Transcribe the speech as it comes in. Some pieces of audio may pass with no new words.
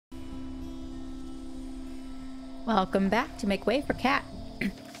Welcome back to Make Way for Cat.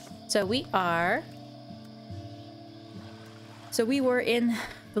 So we were in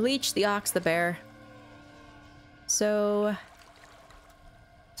the leech, the ox, the bear. So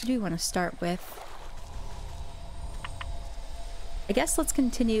what do you want to start with? I guess let's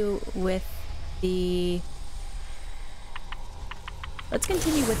continue with the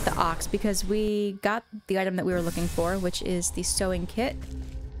ox because we got the item that we were looking for, which is the sewing kit.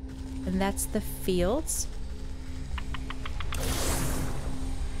 And that's the fields.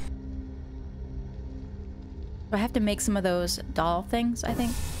 I have to make some of those doll things, I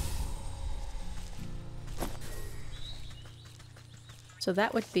think. So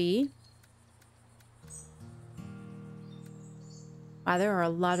that would be... Wow, there are a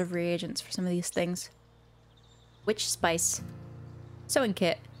lot of reagents for some of these things. Witch spice. Sewing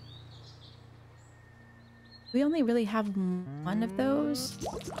kit. We only really have one of those.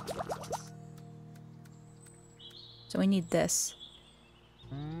 So we need this.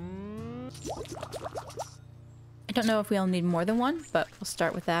 I don't know if we'll need more than one, but we'll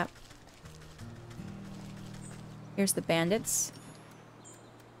start with that. Here's the bandits.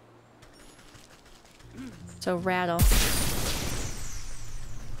 So rattle.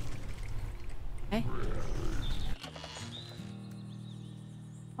 Okay.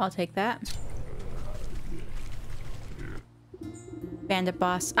 I'll take that. Bandit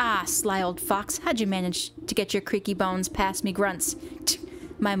boss. Ah, sly old fox. How'd you manage to get your creaky bones past me grunts?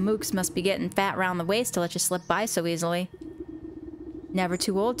 My mooks must be getting fat round the waist to let you slip by so easily. Never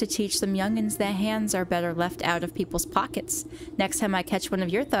too old to teach them youngins that hands are better left out of people's pockets. Next time I catch one of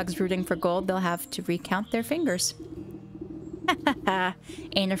your thugs rooting for gold, they'll have to recount their fingers. Ha ha ha.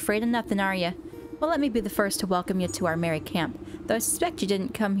 Ain't afraid of nothing, are ya? Well, let me be the first to welcome you to our merry camp, though I suspect you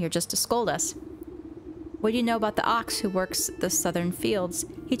didn't come here just to scold us. What do you know about the ox who works the southern fields?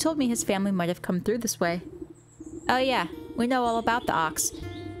 He told me his family might have come through this way. Oh yeah, we know all about the ox.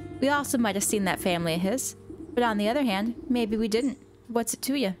 We also might have seen that family of his. But on the other hand, maybe we didn't. What's it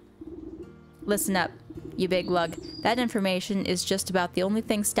to you? Listen up, you big lug. That information is just about the only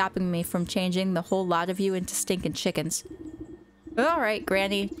thing stopping me from changing the whole lot of you into stinking chickens. Alright,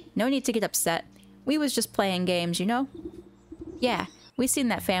 Granny. No need to get upset. We was just playing games, you know? Yeah, we seen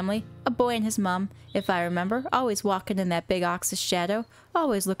that family. A boy and his mum, if I remember, always walking in that big ox's shadow.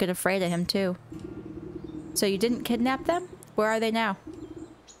 Always looking afraid of him, too. So you didn't kidnap them? Where are they now?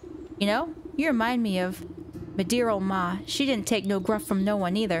 You know, you remind me of my dear old ma. She didn't take no gruff from no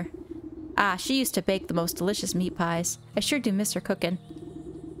one either. Ah, she used to bake the most delicious meat pies. I sure do miss her cooking.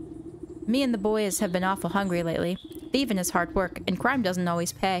 Me and the boys have been awful hungry lately. Thieving is hard work, and crime doesn't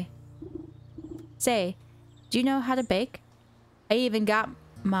always pay. Say, do you know how to bake? I even got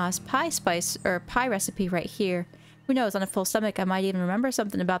ma's pie spice, or pie recipe right here. Who knows, on a full stomach I might even remember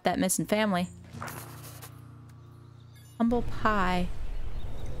something about that missing family. Humble pie.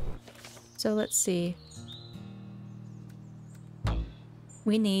 So let's see.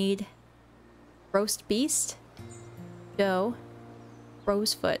 We need roast beast, dough,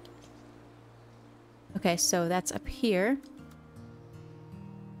 rosefoot. Okay, so that's up here.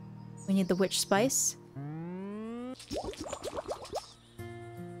 We need the witch spice.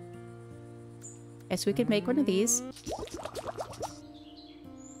 Okay, so we can make one of these.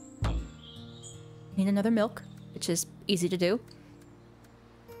 Need another milk, which is easy to do.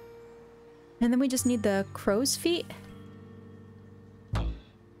 And then we just need the crow's feet.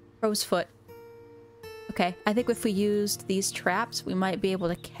 Crow's foot. Okay, I think if we used these traps, we might be able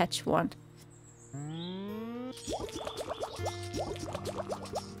to catch one.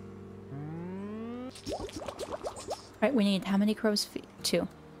 Alright, we need how many crow's feet? 2.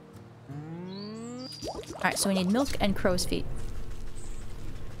 Alright, so we need milk and crow's feet.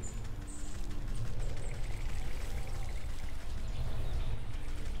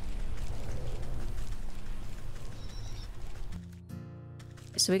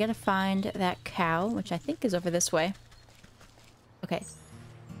 So we gotta find that cow, which I think is over this way. Okay.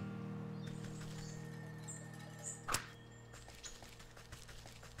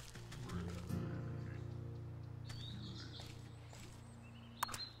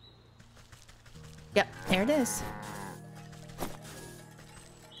 Yep, there it is.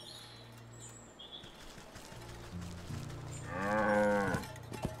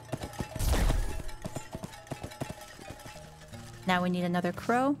 Now we need another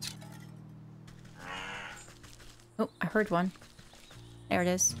crow. Oh, I heard one. There it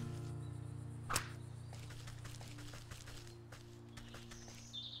is.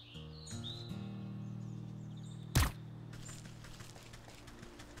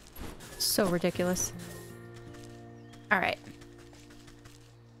 So ridiculous. Alright.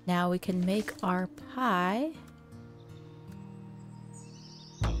 Now we can make our pie.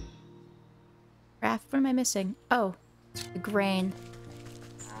 What am I missing? Oh, the grain.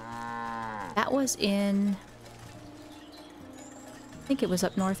 That was in... I think it was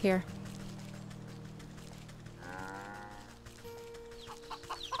up north here.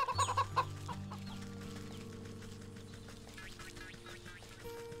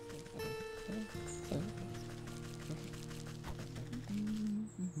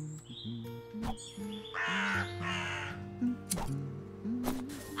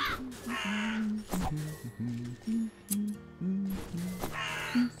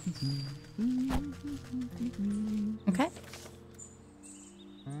 Okay.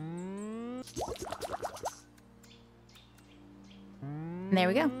 And there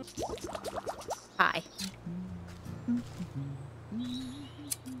we go. Hi.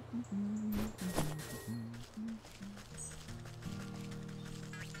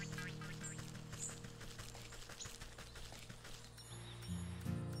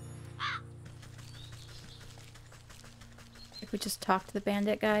 If we just talk to the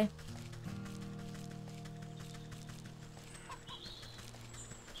bandit guy.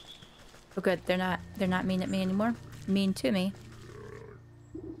 Oh good, they're not mean at me anymore. Mean to me.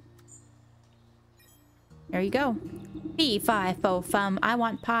 There you go. Fee, fi, fo, fum. I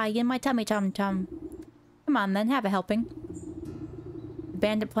want pie in my tummy tum tum. Come on then, have a helping. The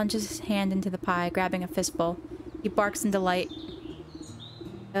bandit plunges his hand into the pie, grabbing a fistful. He barks in delight.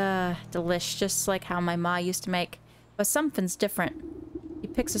 Delish, just like how my ma used to make. But something's different. He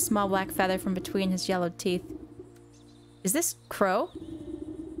picks a small black feather from between his yellowed teeth. Is this crow?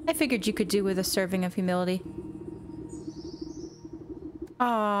 I figured you could do with a serving of humility.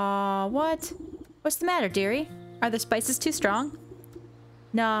 Aw, what? What's the matter, dearie? Are the spices too strong?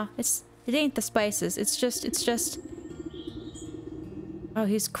 Nah, it ain't the spices. It's just... Oh,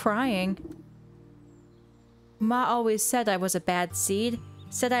 he's crying. Ma always said I was a bad seed.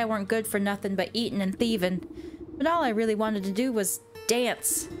 Said I weren't good for nothing but eating and thieving. But all I really wanted to do was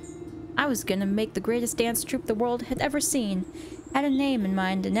dance. I was gonna make the greatest dance troupe the world had ever seen. Had a name in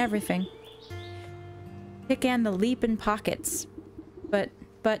mind and everything. Pick-an the leapin' pockets. But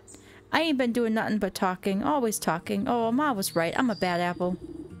I ain't been doing nothing but talking. Always talking. Oh, Ma was right. I'm a bad apple.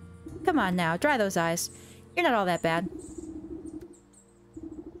 Come on now, dry those eyes. You're not all that bad.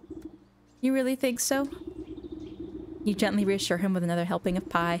 You really think so? You gently reassure him with another helping of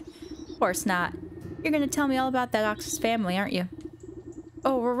pie. Of course not. You're gonna tell me all about that ox's family, aren't you?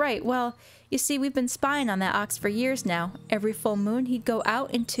 Oh, we're right. Well, you see, we've been spying on that ox for years now. Every full moon, he'd go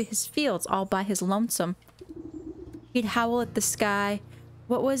out into his fields all by his lonesome. He'd howl at the sky.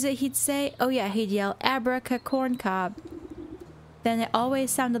 What was it he'd say? Oh yeah, he'd yell, "Abraca corn cob." Then it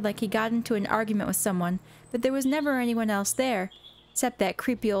always sounded like he got into an argument with someone, but there was never anyone else there, except that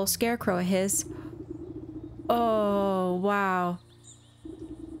creepy old scarecrow of his. Oh, wow.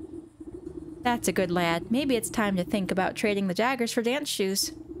 That's a good lad. Maybe it's time to think about trading the daggers for dance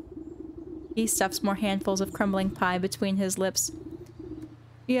shoes. He stuffs more handfuls of crumbling pie between his lips.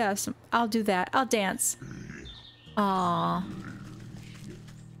 Yes, I'll do that. I'll dance. Aww.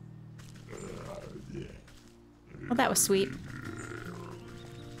 Well, that was sweet.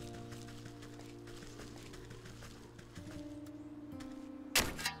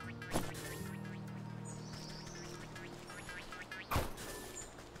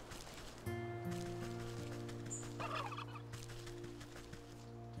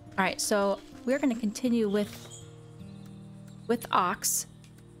 Alright, so we're going to continue with Ox.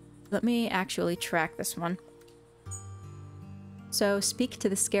 Let me actually track this one. So, speak to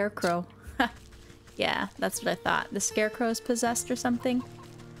the scarecrow. Yeah, that's what I thought. The scarecrow's possessed or something.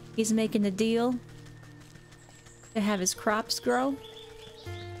 He's making a deal to have his crops grow.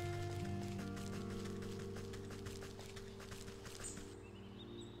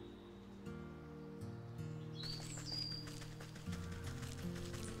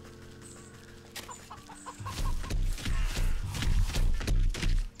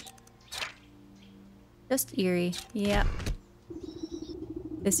 Just eerie. Yep.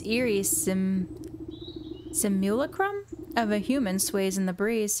 This eerie simulacrum of a human sways in the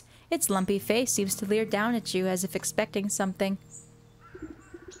breeze. Its lumpy face seems to leer down at you as if expecting something.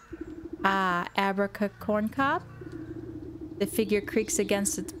 Ah, Abraca corncob? The figure creaks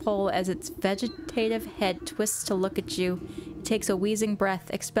against its pole as its vegetative head twists to look at you. It takes a wheezing breath,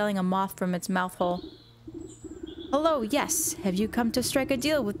 expelling a moth from its mouth hole. Hello, yes. Have you come to strike a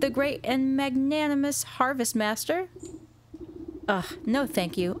deal with the great and magnanimous Harvest Master? Ugh, no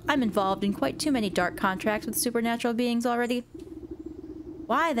thank you. I'm involved in quite too many dark contracts with supernatural beings already.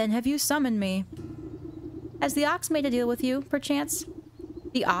 Why then have you summoned me? Has the ox made a deal with you, perchance?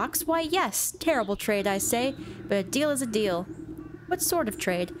 The ox? Why yes, terrible trade I say, but a deal is a deal. What sort of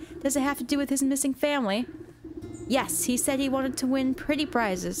trade? Does it have to do with his missing family? Yes, he said he wanted to win pretty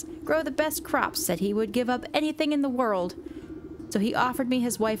prizes, grow the best crops, said he would give up anything in the world. So he offered me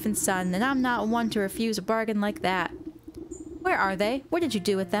his wife and son, and I'm not one to refuse a bargain like that. Where are they? What did you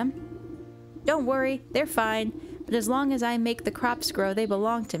do with them? Don't worry, they're fine, but as long as I make the crops grow, they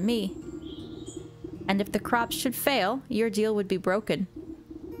belong to me. And if the crops should fail, your deal would be broken.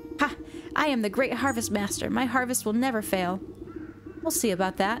 Ha! I am the great harvest master. My harvest will never fail. We'll see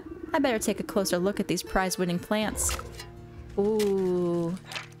about that. I better take a closer look at these prize-winning plants. Ooh.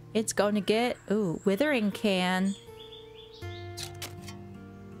 It's going to get... Ooh, withering can.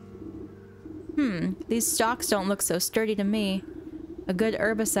 These stalks don't look so sturdy to me. A good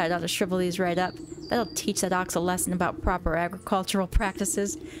herbicide ought to shrivel these right up. That'll teach that ox a lesson about proper agricultural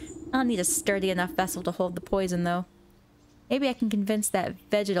practices. I'll need a sturdy enough vessel to hold the poison, though. Maybe I can convince that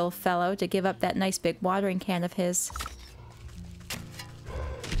vegetal fellow to give up that nice big watering can of his.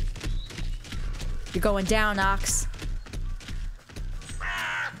 You're going down, ox.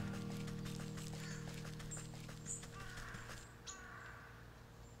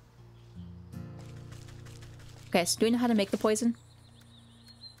 Okay, so do we know how to make the poison?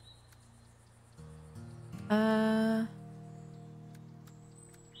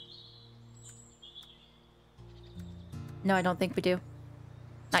 No, I don't think we do.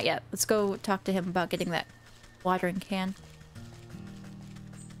 Not yet. Let's go talk to him about getting that watering can.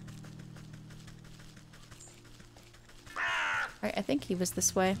 Alright, I think he was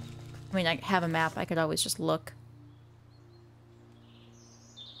this way. I mean, I have a map. I could always just look.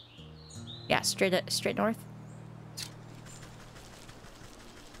 Yeah, straight north.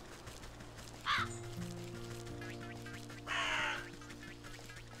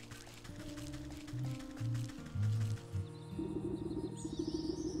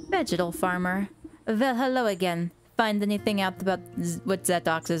 Vegetal farmer. Well, hello again. Find anything out about what that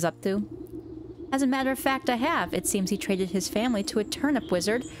ox is up to? As a matter of fact, I have. It seems he traded his family to a turnip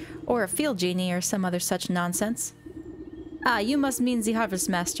wizard, or a field genie, or some other such nonsense. Ah, you must mean the harvest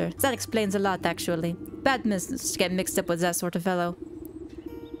master. That explains a lot, actually. Bad business to get mixed up with that sort of fellow.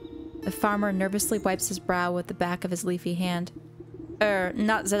 The farmer nervously wipes his brow with the back of his leafy hand.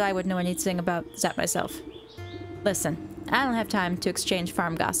 Not that I would know anything about that myself. Listen. I don't have time to exchange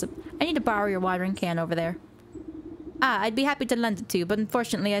farm gossip. I need to borrow your watering can over there. Ah, I'd be happy to lend it to you, but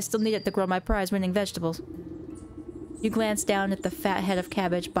unfortunately I still need it to grow my prize-winning vegetables. You glance down at the fat head of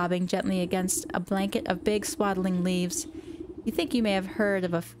cabbage bobbing gently against a blanket of big swaddling leaves. You think you may have heard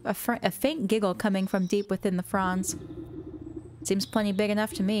of a faint giggle coming from deep within the fronds. Seems plenty big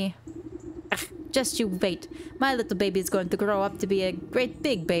enough to me. Ugh, just you wait. My little baby is going to grow up to be a great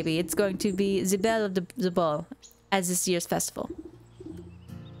big baby. It's going to be the belle of the ball. As this year's festival.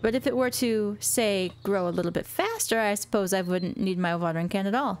 But if it were to, say, grow a little bit faster, I suppose I wouldn't need my watering can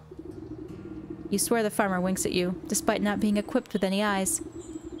at all. You swear the farmer winks at you, despite not being equipped with any eyes.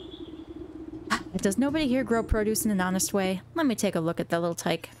 Does nobody here grow produce in an honest way? Let me take a look at the little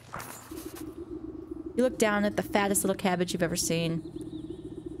tyke. You look down at the fattest little cabbage you've ever seen.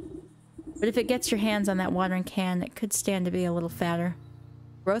 But if it gets your hands on that watering can, it could stand to be a little fatter.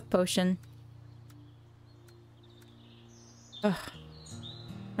 Growth potion. Ugh.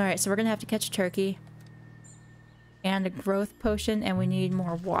 Alright, so we're gonna have to catch a turkey. And a growth potion, and we need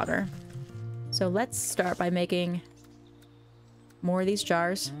more water. So let's start by making more of these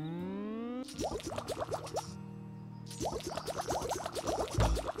jars.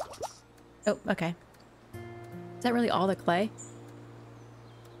 Oh, okay. Is that really all the clay?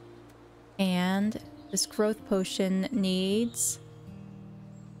 And this growth potion needs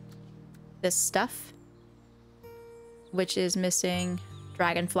this stuff, which is missing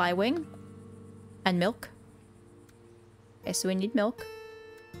dragonfly wing and milk. Okay, so we need milk.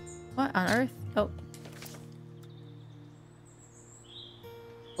 What on earth? Oh.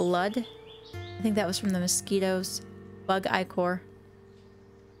 Blood. I think that was from the mosquitoes. Bug ichor.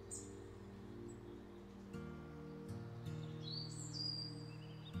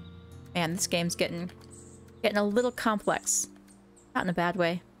 Man, this game's getting a little complex. Not in a bad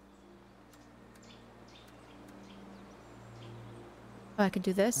way. Oh, I could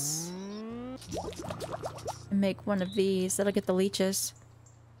do this. And make one of these. That'll get the leeches.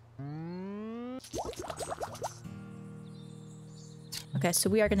 Okay, so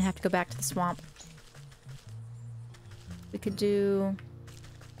we are gonna have to go back to the swamp. We could do...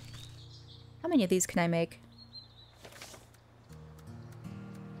 How many of these can I make?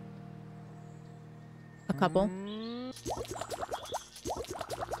 A couple.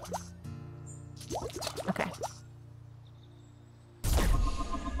 Okay.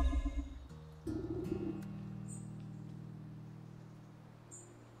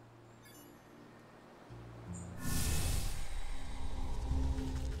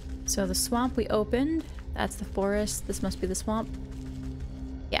 So the swamp we opened, that's the forest. This must be the swamp.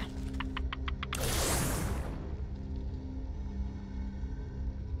 Yeah.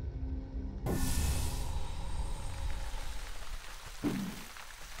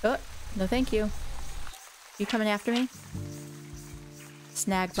 Oh, no thank you. You coming after me?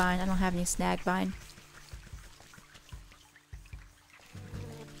 Snag vine. I don't have any snag vine.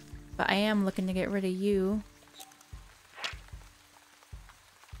 But I am looking to get rid of you.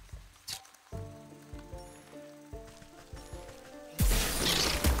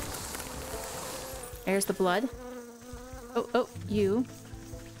 There's the blood. Oh, oh, you.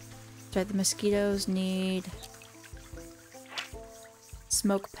 Right, the mosquitoes need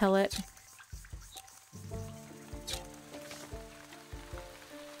smoke pellet.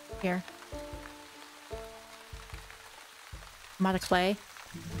 Here. I'm out of clay.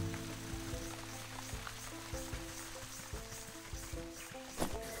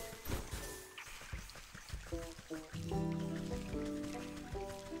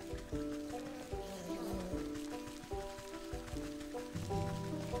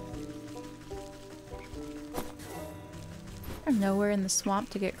 There's nowhere in the swamp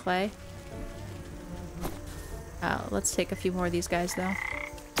to get clay. Let's take a few more of these guys though.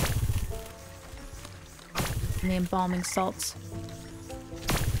 And the embalming salts.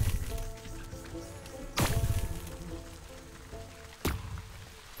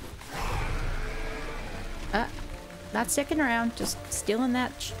 Not sticking around, just stealing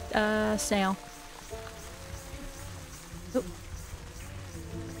that snail. Oop.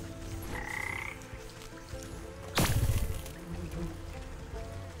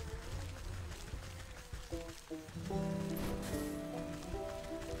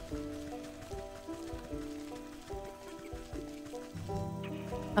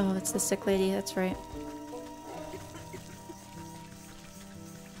 Oh, it's the sick lady, that's right.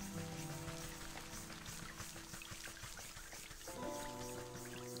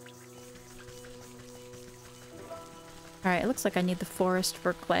 Alright, it looks like I need the forest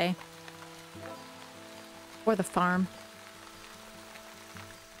for clay. Or the farm.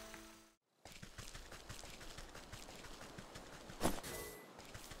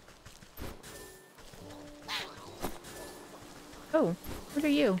 Oh, what are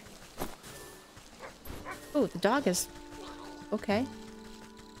you? Oh, the dog is... Okay.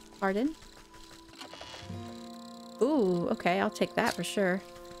 Pardon? Ooh, okay, I'll take that for sure.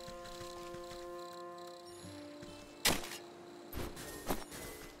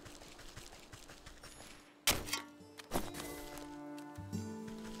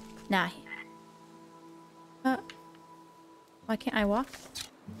 Nah. Why can't I walk?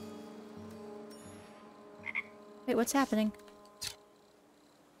 Wait, what's happening?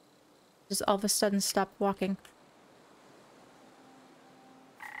 Just all of a sudden stop walking.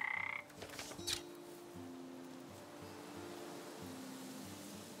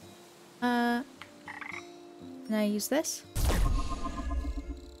 Can I use this?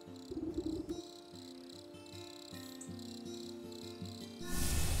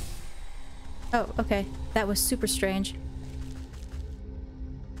 Oh, okay. That was super strange.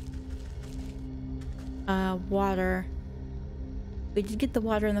 Water. We did get the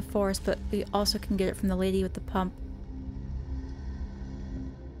water in the forest, but we also can get it from the lady with the pump.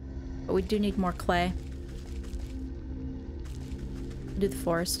 But we do need more clay. Do the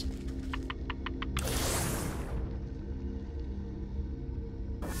forest.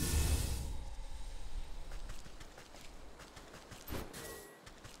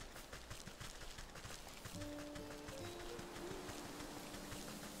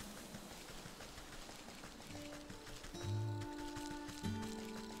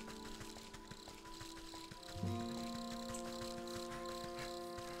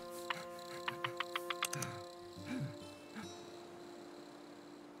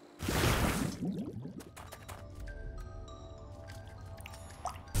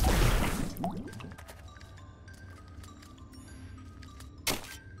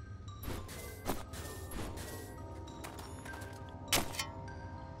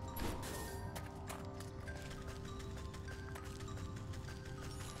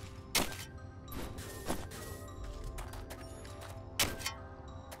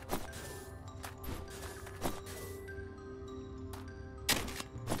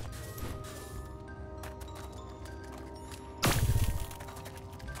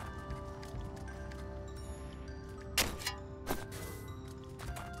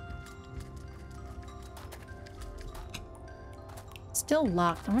 Still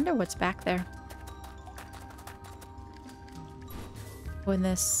locked. I wonder what's back there. When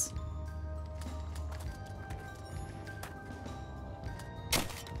this...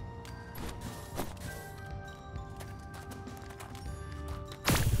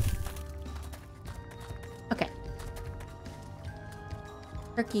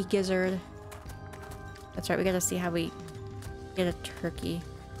 Turkey gizzard. That's right, we gotta see how we get a turkey.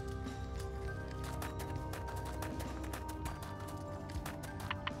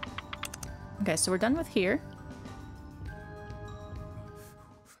 Okay, so we're done with here.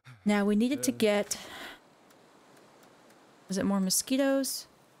 Now we needed to get... Was it more mosquitoes?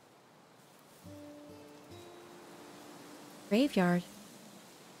 Graveyard.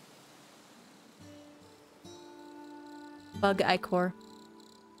 Bug ichor.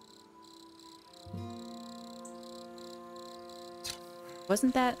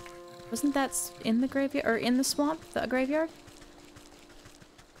 Wasn't that in the graveyard or in the swamp, the graveyard?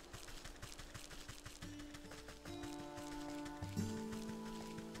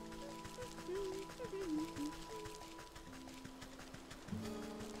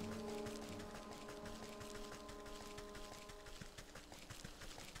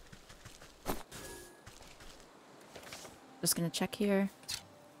 Just gonna check here.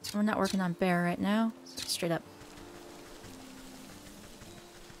 We're not working on bear right now. So straight up.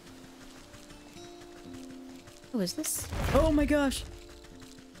 Oh, is this? Oh my gosh!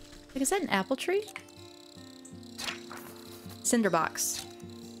 Like, is that an apple tree? Cinderbox.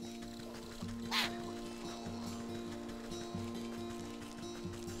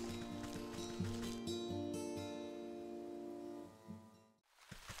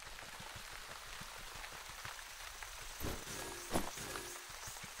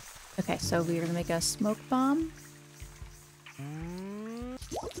 Okay, so we're gonna make a smoke bomb.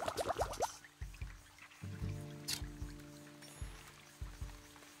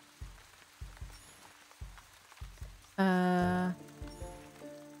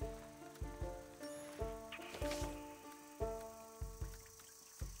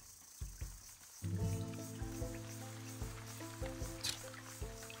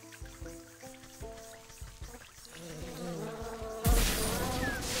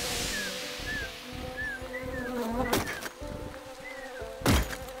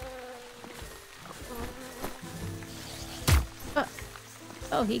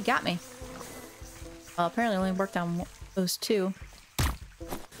 Oh, he got me. Well, apparently only worked on those two.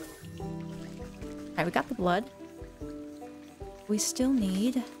 Alright, we got the blood. We still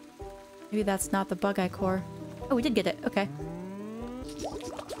need... Maybe that's not the bug ichor. Oh, we did get it. Okay.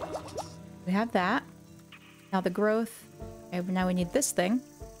 We have that. Now the growth. Okay, now we need this thing.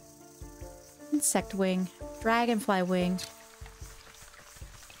 Insect wing. Dragonfly wing.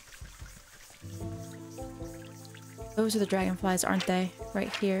 Those are the dragonflies, aren't they?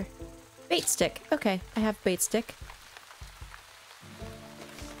 Right here. Bait stick. Okay, I have bait stick.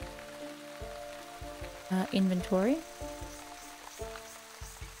 Inventory.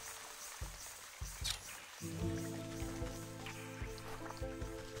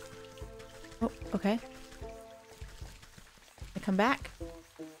 Oh, okay. I come back.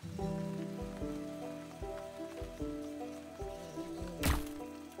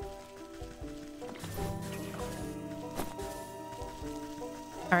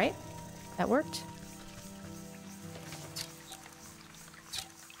 Alright, that worked.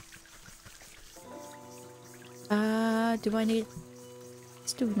 Do I need...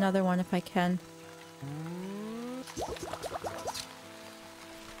 Let's do another one if I can.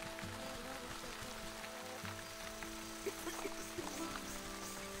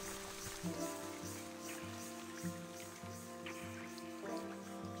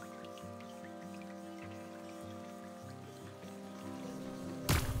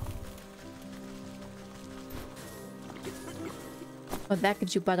 Oh, that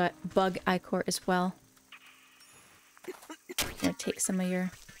gives you bug ichor as well. I'm gonna take some of your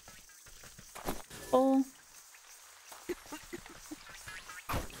bowl.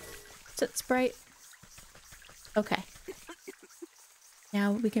 Soot Sprite. Okay.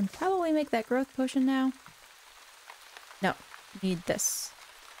 Now we can probably make that growth potion now. No, need this.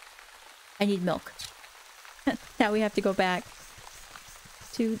 I need milk. Now we have to go back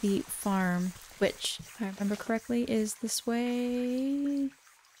to the farm, which, if I remember correctly, is this way.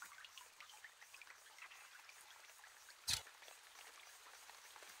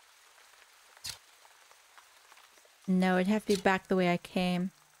 No, it'd have to be back the way I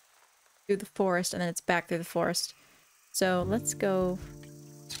came. Through the forest, and then it's back through the forest. So let's go...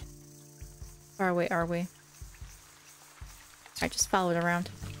 Far away are we? I just followed around.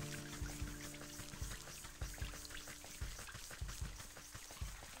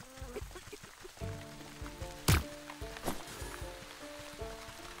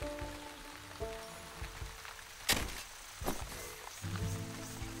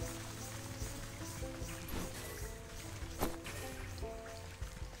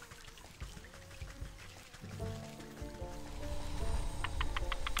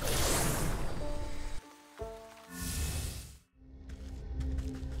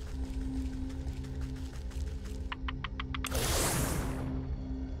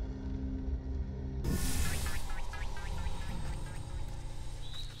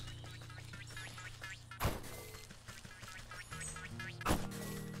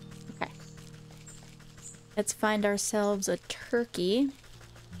 Let's find ourselves a turkey.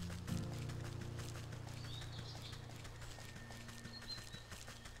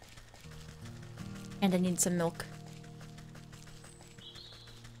 And I need some milk.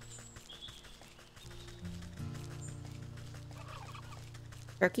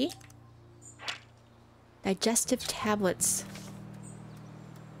 Turkey. Digestive tablets.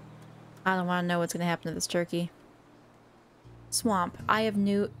 I don't want to know what's going to happen to this turkey. Swamp. Eye of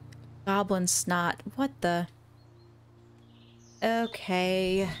Newt. Goblin snot. What the?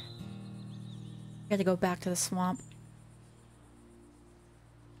 Okay. Gotta go back to the swamp.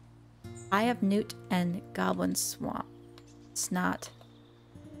 Eye of Newt and Goblin swamp. Snot.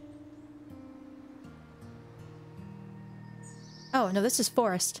 Oh, no, this is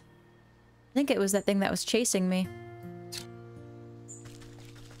forest. I think it was that thing that was chasing me.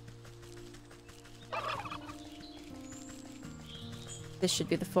 This should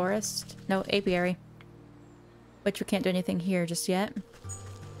be the forest. No, apiary. But we can't do anything here just yet.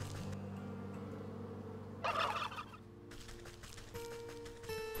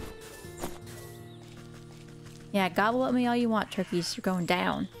 Yeah, gobble at me all you want, turkeys. You're going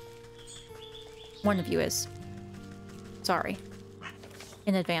down. One of you is. Sorry.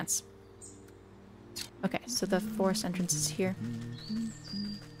 In advance. Okay, so the forest entrance is here.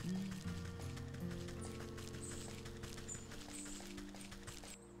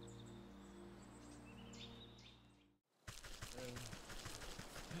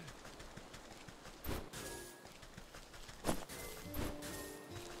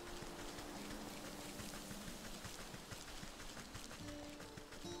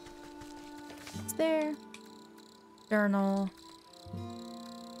 It's there. Journal.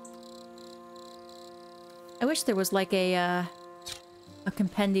 I wish there was like a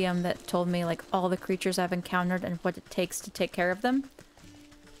compendium that told me like all the creatures I've encountered and what it takes to take care of them.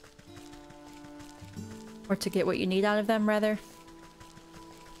 Or to get what you need out of them, rather.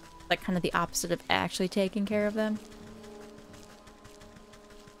 Like kind of the opposite of actually taking care of them.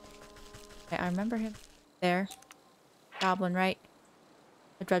 Okay, I remember him. There. Goblin, right?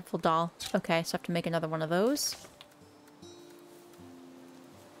 A dreadful doll. Okay, so I have to make another one of those.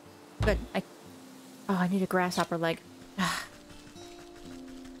 Good. Oh, I need a grasshopper leg.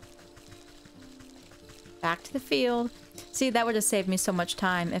 Back to the field. See, that would have saved me so much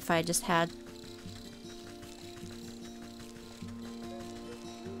time if I just had...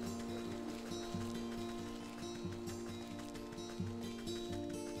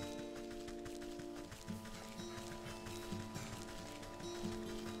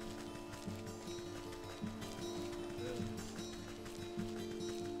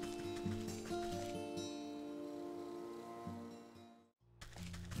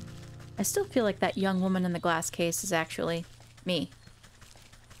 I still feel like that young woman in the glass case is actually me.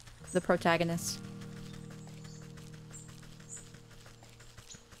 The protagonist.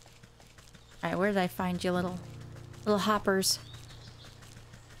 Alright, where did I find you, little hoppers?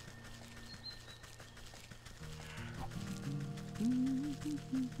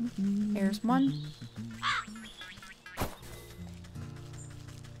 Here's one.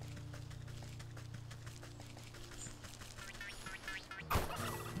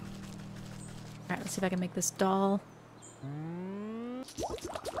 Alright, let's see if I can make this doll.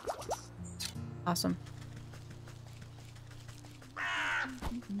 Awesome.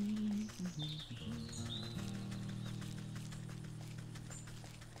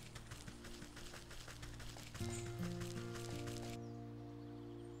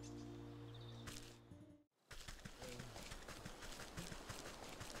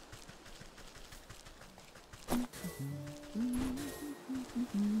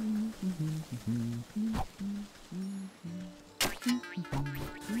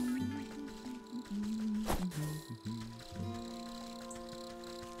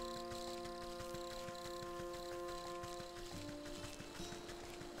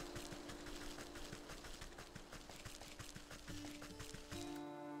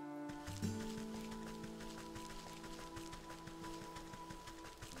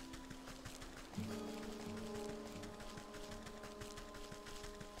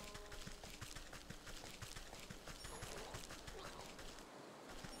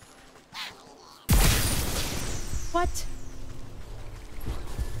 What?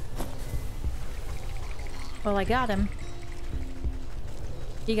 Well, I got him.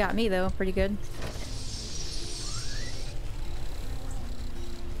 He got me, though. Pretty good.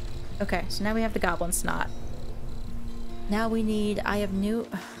 Okay, so now we have the goblin snot. Now we need Eye of Newt,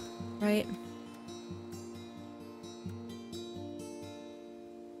 right?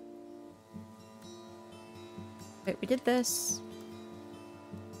 Wait, we did this.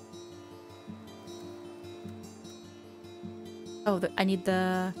 Oh, I need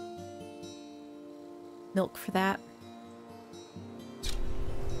the milk for that.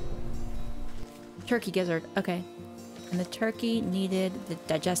 Turkey gizzard. Okay. And the turkey needed the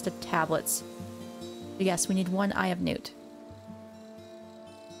digestive tablets. So yes, we need 1 eye of newt.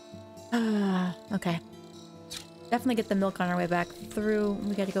 Okay. Definitely get the milk on our way back through.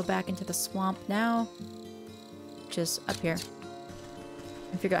 We gotta go back into the swamp now. Which is up here.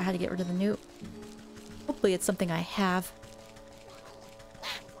 And figure out how to get rid of the newt. Hopefully it's something I have.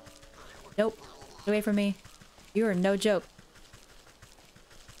 Nope. Get away from me. You are no joke.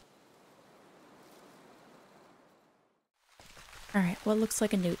 Alright, what looks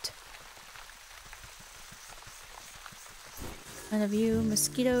like a newt? None of you.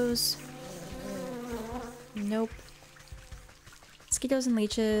 Mosquitoes. Nope. Mosquitoes and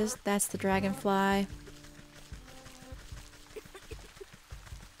leeches. That's the dragonfly.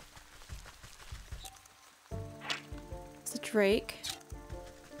 It's the drake.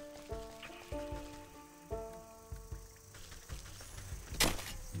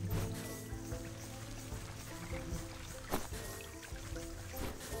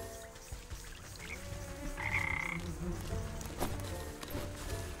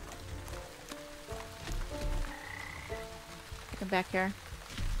 Back here.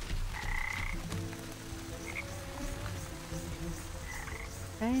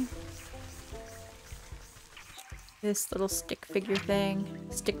 Okay. This little stick figure thing.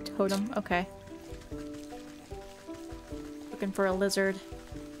 Stick totem. Okay. Looking for a lizard.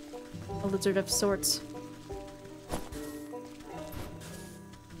 A lizard of sorts.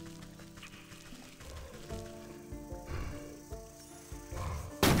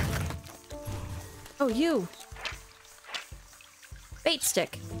 Oh, you! Bait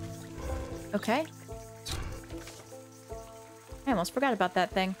stick. Okay. I almost forgot about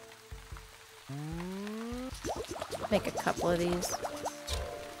that thing. Make a couple of these.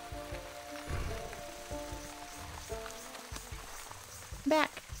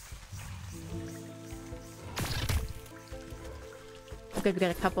 Back. Oh, good, we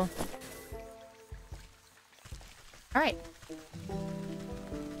got a couple. Alright.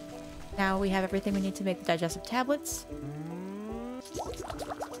 Now we have everything we need to make the digestive tablets.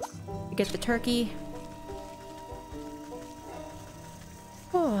 We get the turkey.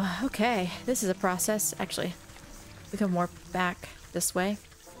 Oh, okay. This is a process. Actually, we can warp back this way.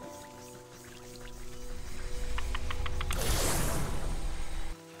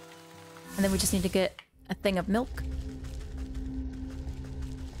 And then we just need to get a thing of milk.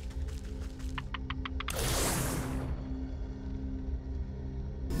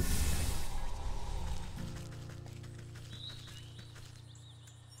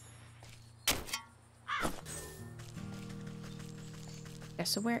 Okay,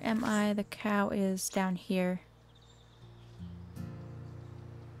 so where am I? The cow is down here.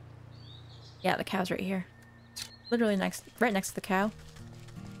 Yeah, the cow's right here. Literally right next to the cow.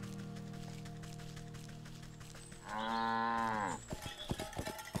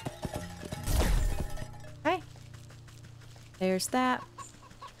 Okay. There's that.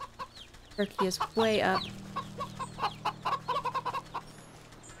 Turkey is way up.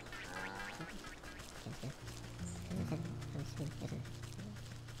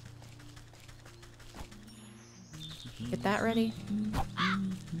 Get that ready.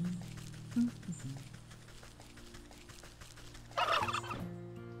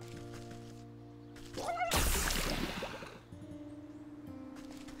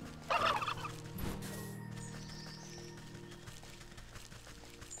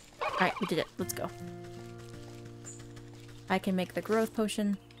 Alright, we did it. Let's go. I can make the growth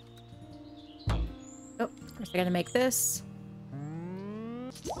potion. Oh, first I gotta make this.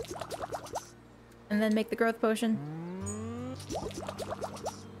 And then make the growth potion.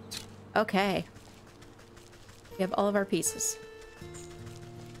 Okay. We have all of our pieces.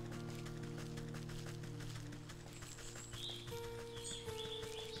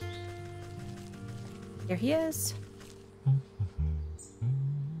 Here he is.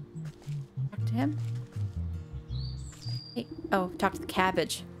 Talk to him. Hey. Oh, talk to the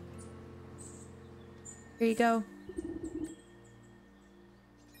cabbage. Here you go.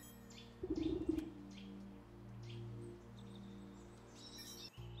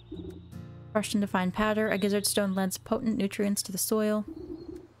 Crushed into fine powder, a gizzard stone lends potent nutrients to the soil.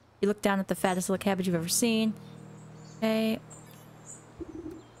 You look down at the fattest little cabbage you've ever seen. Okay.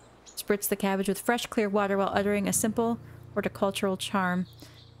 Spritz the cabbage with fresh, clear water while uttering a simple horticultural charm.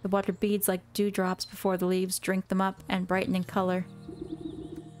 The water beads like dewdrops before the leaves drink them up and brighten in color.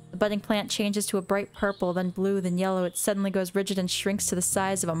 The budding plant changes to a bright purple, then blue, then yellow. It suddenly goes rigid and shrinks to the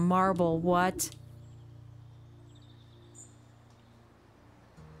size of a marble. What?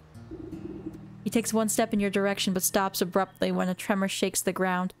 takes one step in your direction but stops abruptly when a tremor shakes the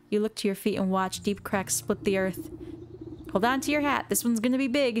ground. You look to your feet and watch deep cracks split the earth. Hold on to your hat, this one's gonna be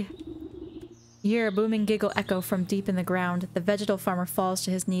big. You hear a booming giggle echo from deep in the ground. The vegetal farmer falls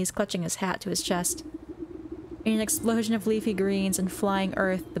to his knees, clutching his hat to his chest. In an explosion of leafy greens and flying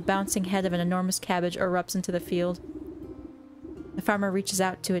earth, the bouncing head of an enormous cabbage erupts into the field. The farmer reaches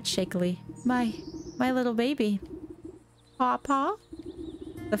out to it shakily. My little baby. Paw?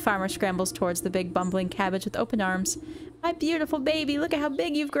 The farmer scrambles towards the big bumbling cabbage with open arms. My beautiful baby, look at how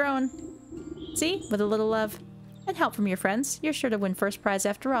big you've grown. See? With a little love. And help from your friends. You're sure to win first prize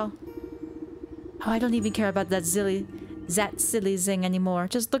after all. Oh, I don't even care about that silly zing anymore.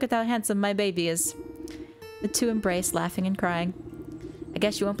 Just look at how handsome my baby is. The two embrace, laughing and crying. I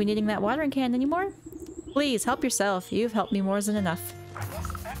guess you won't be needing that watering can anymore? Please, help yourself. You've helped me more than enough.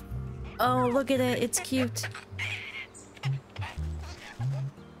 Oh, look at it. It's cute.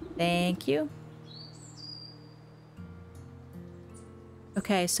 Thank you.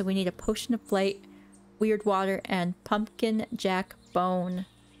 Okay, so we need a potion of flight, weird water, and pumpkin jack bone,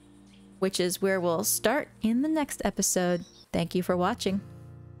 which is where we'll start in the next episode. Thank you for watching.